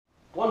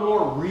One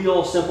more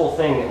real simple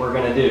thing that we're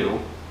going to do.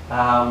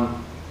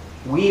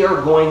 We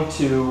are going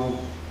to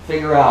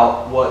figure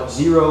out what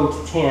 0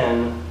 to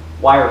 10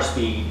 wire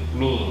speed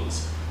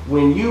means.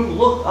 When you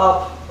look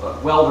up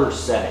welder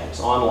settings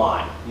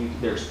online,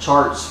 there's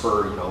charts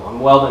for, I'm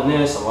welding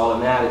this, I'm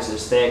welding that, it's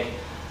this thick.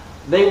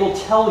 They will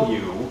tell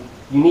you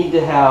need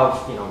to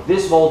have,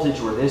 this voltage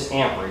or this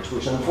amperage,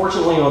 which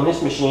unfortunately on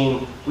this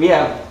machine we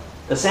have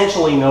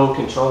essentially no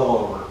control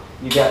over.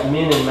 You got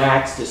min and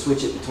max to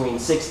switch it between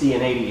 60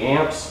 and 80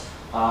 amps.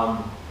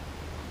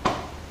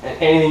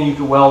 Anything you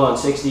could weld on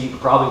 60, you could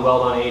probably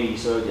weld on 80,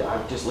 so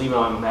I just leave it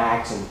on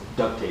max and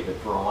duct tape it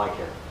for all I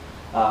care.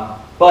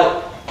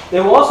 But they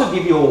will also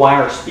give you a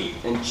wire speed,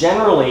 and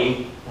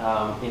generally,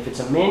 if it's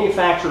a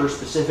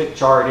manufacturer-specific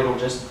chart, it'll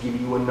just give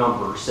you a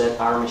number,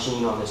 set our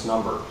machine on this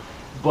number.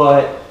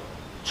 But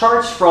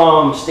charts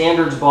from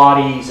standards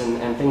bodies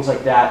and things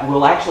like that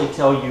will actually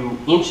tell you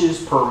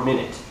inches per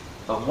minute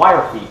of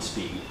wire feed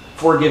speed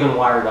for a given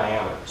wire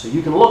diameter. So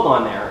you can look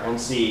on there and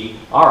see,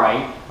 all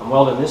right, I'm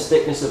welding this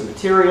thickness of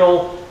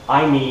material,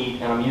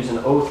 and I'm using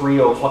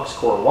 030 flux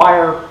core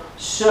wire,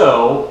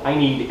 so I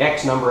need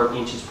X number of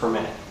inches per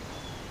minute.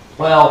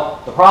 Well,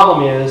 the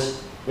problem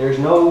is there's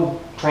no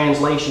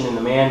translation in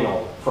the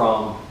manual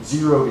from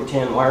 0 to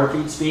 10 wire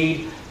feed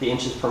speed to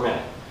inches per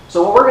minute.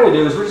 So what we're going to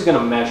do is we're just going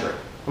to measure it.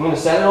 I'm going to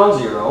set it on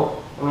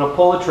 0, I'm going to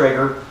pull the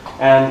trigger,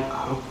 and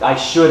I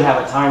should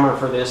have a timer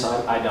for this,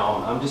 I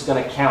don't. I'm just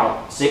going to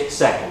count 6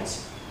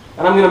 seconds,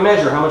 and I'm going to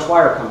measure how much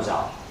wire comes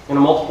out. I'm going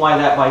to multiply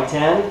that by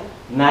 10,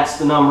 and that's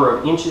the number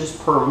of inches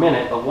per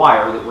minute of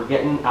wire that we're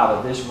getting out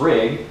of this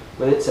rig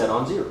with it set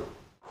on 0.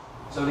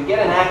 So to get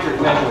an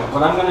accurate measurement,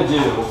 what I'm going to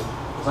do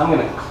is I'm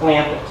going to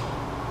clamp it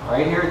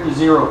right here at the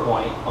 0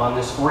 point on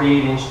this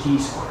 48-inch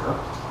T-square.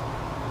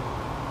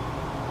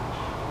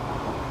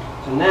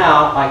 So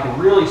now I can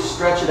really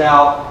stretch it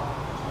out,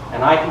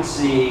 and I can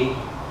see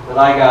that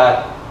I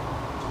got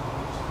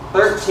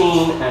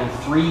 13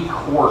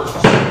 3/4,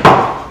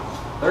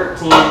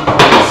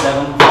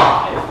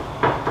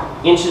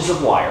 13.75 inches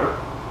of wire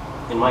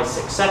in my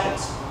 6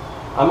 seconds.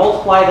 I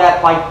multiply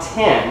that by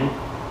 10,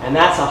 and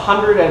that's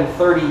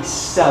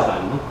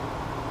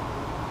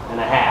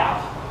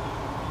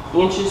 137.5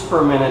 inches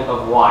per minute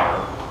of wire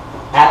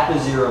at the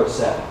 0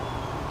 setting.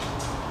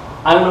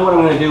 I don't know what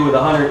I'm going to do with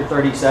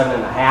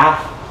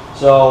 137.5,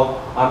 so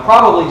I'm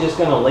probably just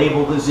going to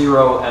label the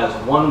 0 as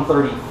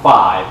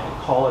 135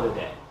 and call it a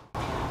day.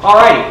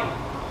 Alrighty,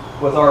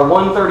 with our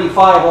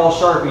 135 all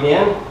sharpied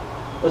in,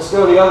 let's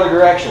go the other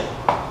direction.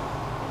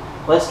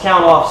 Let's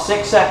count off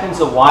 6 seconds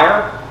of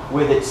wire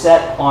with it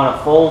set on a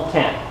full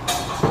 10.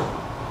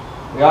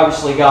 We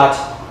obviously got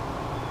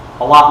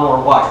a lot more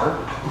wire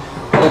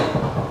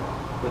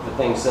with the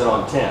thing set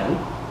on 10.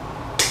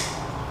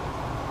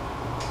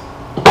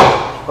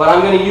 But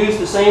I'm going to use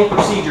the same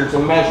procedure to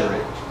measure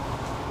it.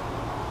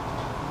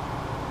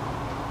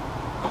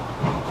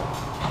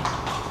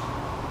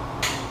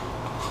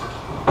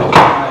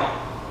 Alright,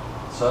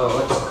 so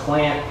let's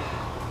clamp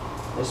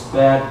this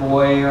bad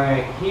boy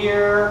right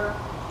here.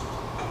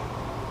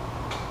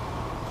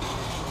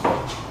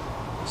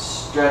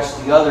 Stretch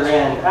the other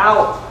end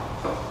out.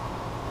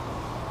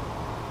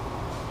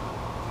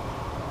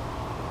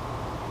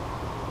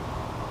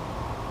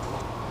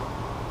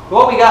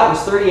 What we got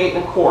was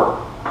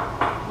 38.25.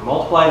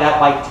 Multiply that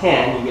by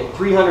 10, you get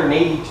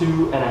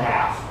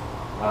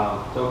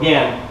 382.5. So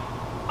again,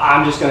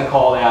 I'm just going to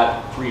call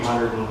that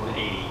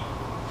 380.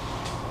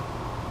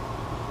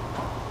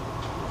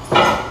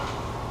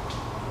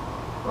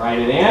 Write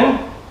it in.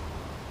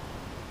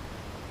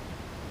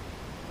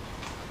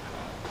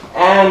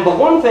 And the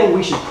one thing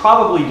we should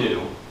probably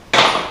do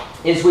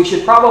is we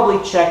should probably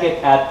check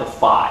it at the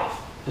 5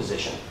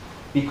 position,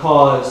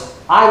 because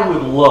I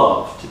would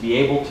love to be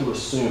able to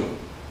assume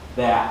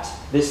that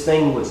this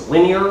thing was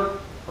linear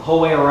the whole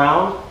way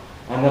around,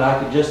 and that I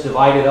could just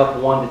divide it up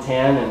 1 to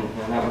 10 and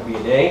that would be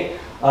a day.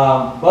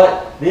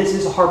 But this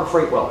is a Harbor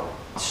Freight welder.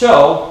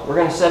 So we're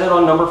going to set it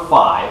on number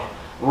 5,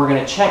 and we're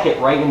going to check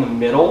it right in the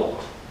middle.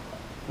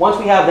 Once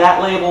we have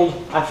that labeled,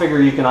 I figure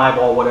you can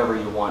eyeball whatever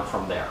you want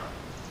from there.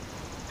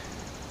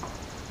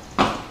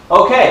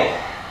 Okay,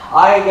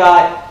 I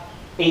got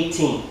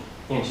 18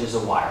 inches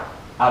of wire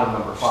out of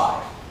number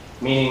 5,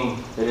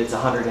 meaning that it's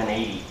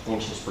 180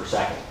 inches per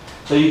second.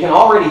 So you can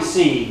already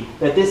see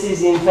that this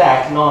is in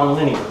fact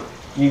nonlinear.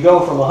 You go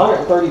from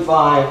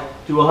 135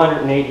 to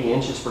 180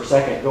 inches per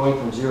second going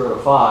from 0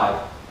 to 5.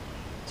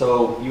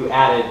 So you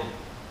added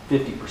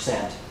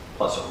 50%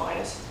 plus or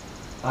minus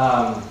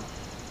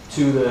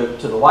to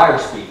the wire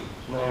speed.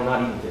 No,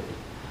 not even 50.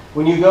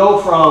 When you go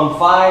from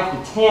 5 to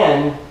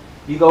 10,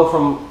 you go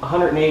from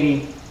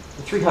 180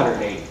 to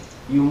 380.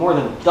 You more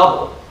than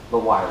double the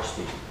wire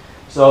speed.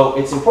 So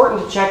it's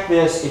important to check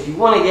this. If you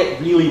want to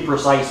get really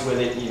precise with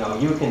it,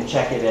 you can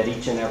check it at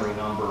each and every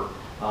number.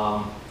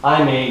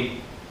 I may,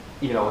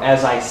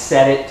 as I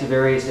set it to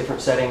various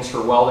different settings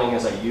for welding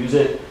as I use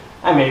it,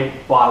 I may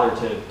bother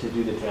to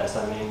do the test,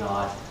 I may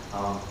not.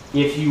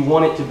 If you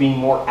want it to be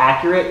more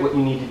accurate, what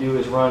you need to do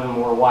is run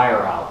more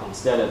wire out.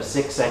 Instead of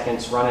 6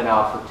 seconds, run it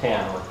out for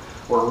 10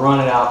 or run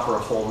it out for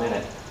a full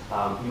minute.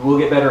 You will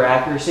get better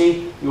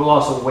accuracy. You will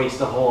also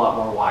waste a whole lot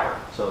more wire.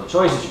 So the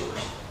choice is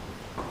yours.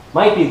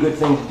 Might be a good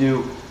thing to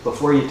do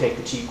before you take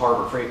the cheap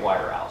Harbor Freight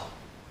wire out.